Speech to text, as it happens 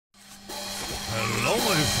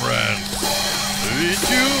howdy friends, with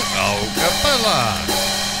you a cappella.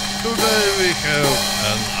 Today we have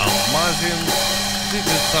an amazing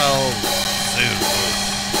digital circus.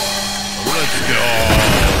 Let's go!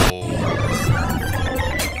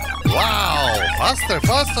 Wow, faster,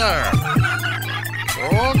 faster!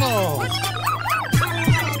 Oh no!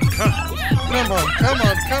 Come on, come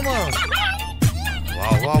on, come on!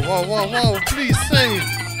 Wow, wow, wow, wow, wow! Please save!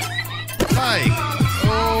 Mike!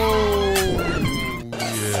 Oh,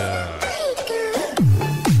 yeah!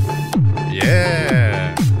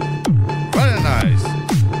 Yeah! Very nice!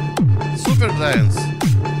 Super dance!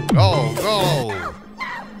 Go, go!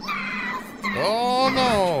 Oh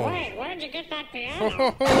no! Wait, where'd you get that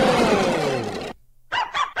piano?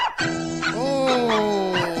 Oh!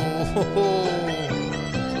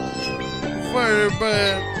 Very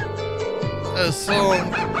bad. A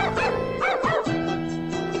song.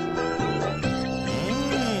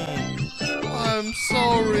 I'm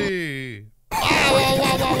sorry. Ow, ow,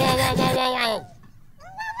 ow, ow, ow, ow, ow, ow.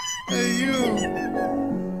 Hey you.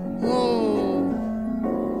 Oh.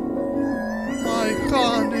 My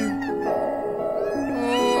honey.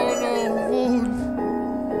 Oh no, Wolf.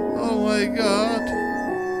 Oh my God.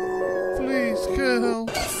 Please help.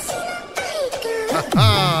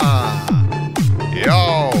 Ha-ha. Yo.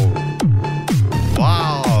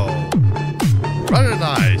 Wow. Very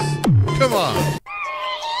nice. Come on.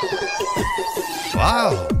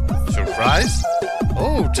 Wow. Surprise?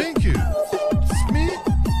 Oh, thank you. It's me?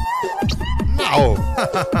 No.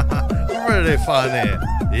 Very funny.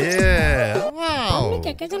 Yeah. Wow.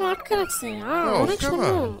 Pomniকে কে যেন আটকে রাখছে। অনেক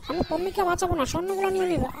শূন্য। আমি পম্নিকে বাঁচাবো না, স্বর্ণগুলো নিয়ে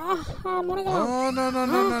নিব। মরে গেলাম। No, no, no,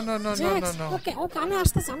 no, no, no, no, no, no. ওকে, আমি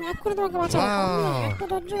আসতেছি। আমি এক্ষুনি তোমাকে বাঁচাবো। একটু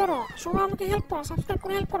ধৈর্য ধরো। সবাই আমাকে হেল্প করো, সাবস্ক্রাইব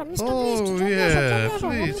করে হেল্প করো। মিস্টার প্লিজ, জলদি এসো।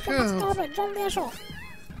 Please help. জলদি এসো।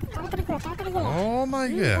 তাড়াতাড়ি করো, তাড়াতাড়ি করো। Oh my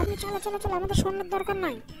God. আমি চলো, আমাদের স্বর্ণের দরকার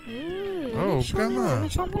নাই। Oh, come on. আমি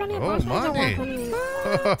সবগুলো নিয়ে Oh, বাসায় যাবো money. এখন।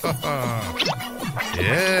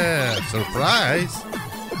 Yeah, surprise.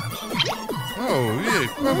 Oh, yeah,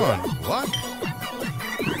 come on. What?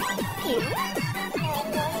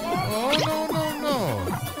 Oh, no, no, no.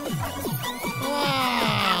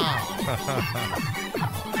 Wow.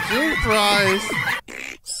 Surprise.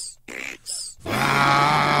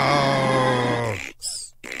 Wow.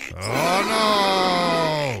 Oh, no.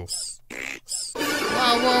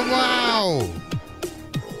 Wow, wow, wow.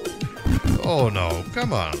 Oh, no,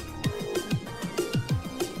 come on.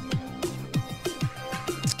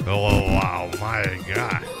 Oh, wow, my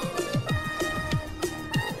God.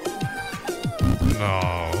 No.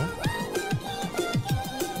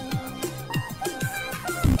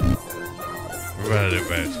 Very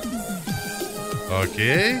bad.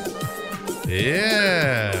 Okay.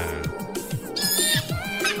 Yeah.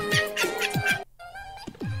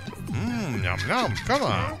 Yum, yum. Come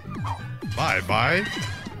on. Bye, bye.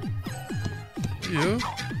 You.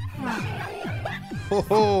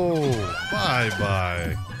 Ho, bye, bye.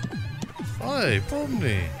 Hi,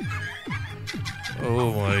 Pomni. Oh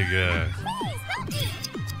my God.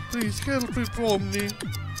 Please help me, Pomni.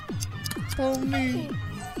 Pomni.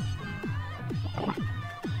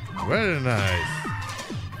 Very nice.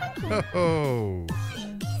 Oh.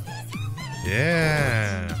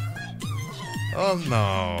 Yeah. Oh no.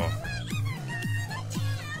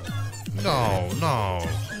 No, no.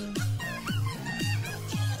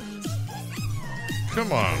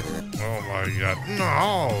 Come on. Oh my God. No.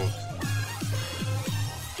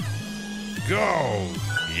 Go.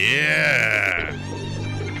 Yeah.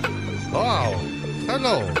 Wow.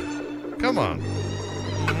 Hello. Come on.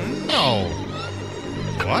 No.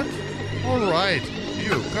 What? All right.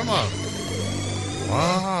 You, come on.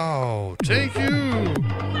 Wow. Thank you.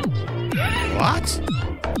 What?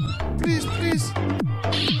 Please, please.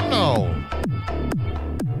 No.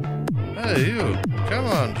 Hey, you. Come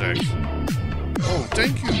on, Jax. Oh,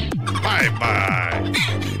 thank you. Bye-bye.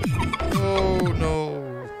 Oh, no.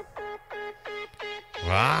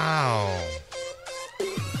 Wow.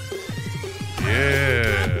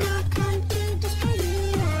 Yeah.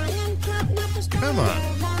 Come on.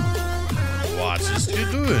 What is he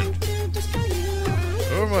doing?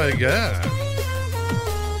 Oh my God.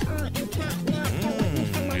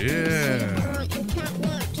 Yeah.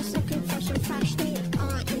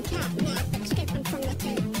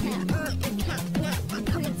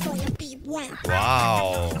 Wow.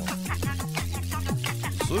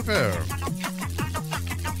 Super.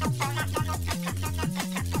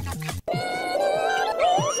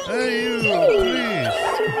 Hey you, please.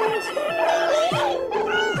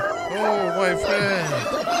 Oh, my friend.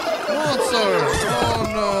 Monster. Oh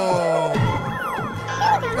no.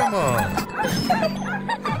 Come on.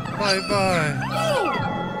 Bye-bye.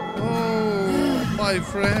 my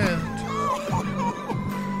friend.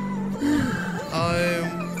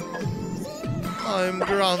 I'm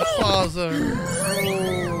grandfather. Oh.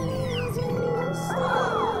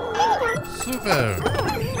 Super.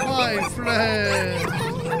 My friend.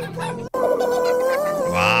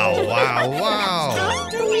 Wow, wow, wow.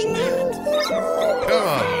 Come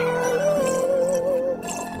on.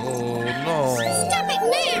 Oh no.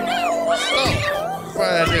 Stop.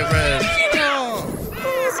 Freddy Red. Stop.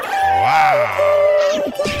 Wow.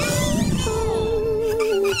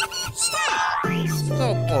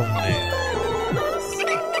 Stop, Pomni.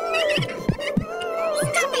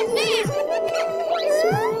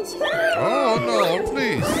 Oh no,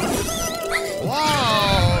 please.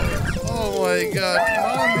 Wow. Oh my God,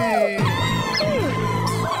 mommy.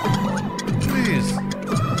 Please.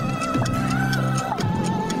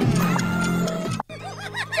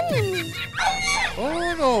 Oh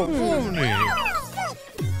no, Pomni.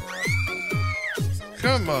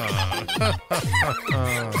 Come on.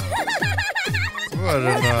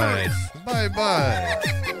 Very nice. Bye bye.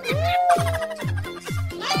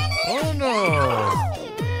 Oh no.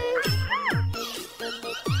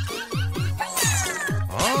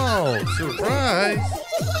 Oh, surprise.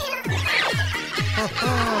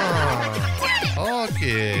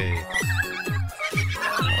 Okay.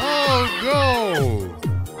 Oh, go.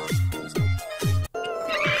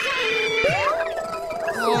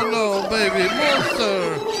 Oh no, baby monster.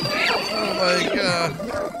 Oh my God.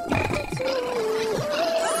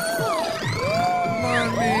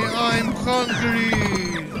 Mommy, I'm hungry.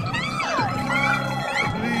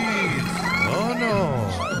 Please. Oh no.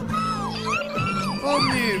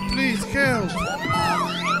 Pomni, please help.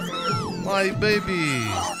 My baby.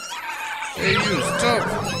 Hey, you stop.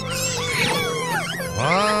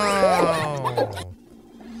 Wow.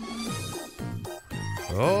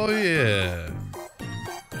 Oh yeah.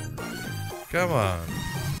 Come on.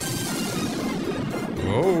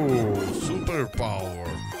 Oh, superpower.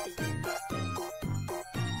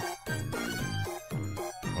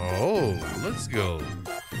 Oh, let's go.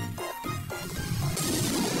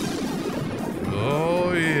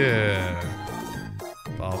 Oh yeah.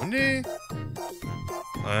 Pomni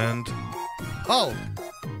and Hulk.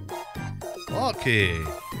 Okay.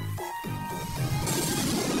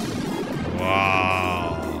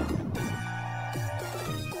 Wow.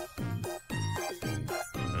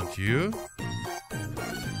 And you?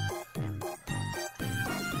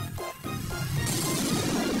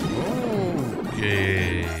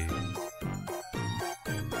 Okay.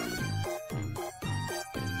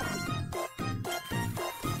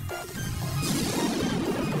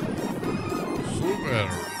 Super.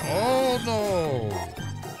 Oh no.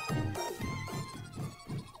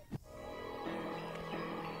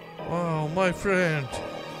 Wow, my friend.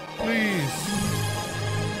 Please.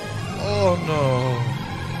 Oh no.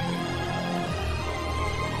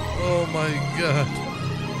 Oh my God.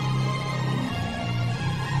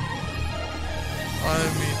 I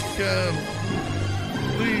need help.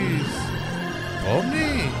 Please.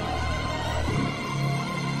 Pomni?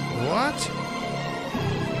 What?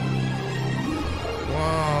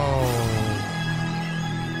 Wow.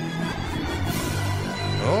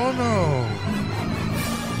 Oh no.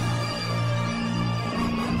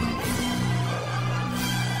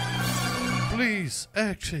 Please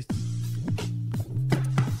exit.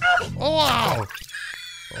 Oh wow.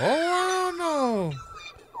 Oh no.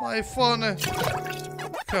 My phone.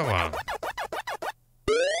 Come on.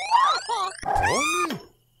 Pomni?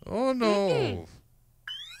 Oh no.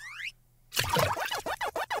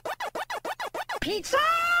 Pizza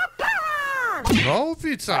power! No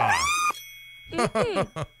pizza.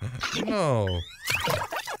 No.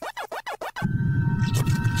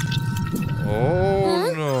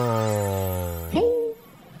 Oh no.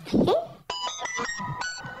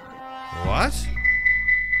 What?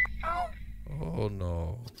 Oh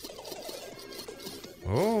no.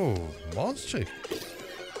 Oh, monster.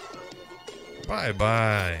 Bye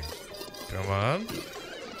bye. Come on.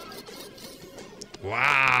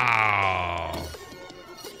 Wow.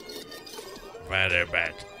 Very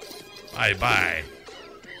bad. Bye bye.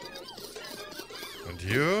 And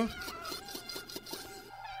you?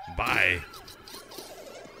 Bye.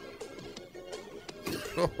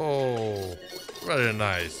 Oh, very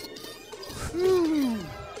nice. Whew.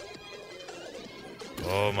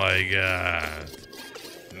 Oh my God.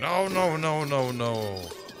 No, no, no, no, no.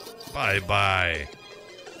 Bye bye.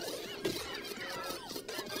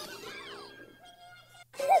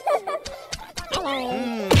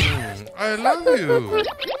 I love you.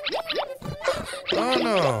 Oh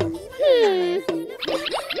no.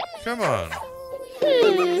 Come on.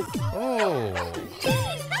 Oh.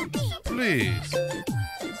 Please.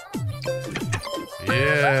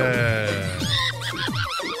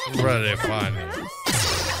 very funny.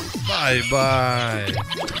 Bye bye.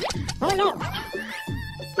 Oh no!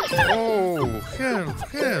 Oh, help,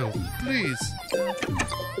 help, please.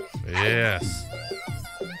 Yes.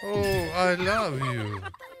 Oh, I love you.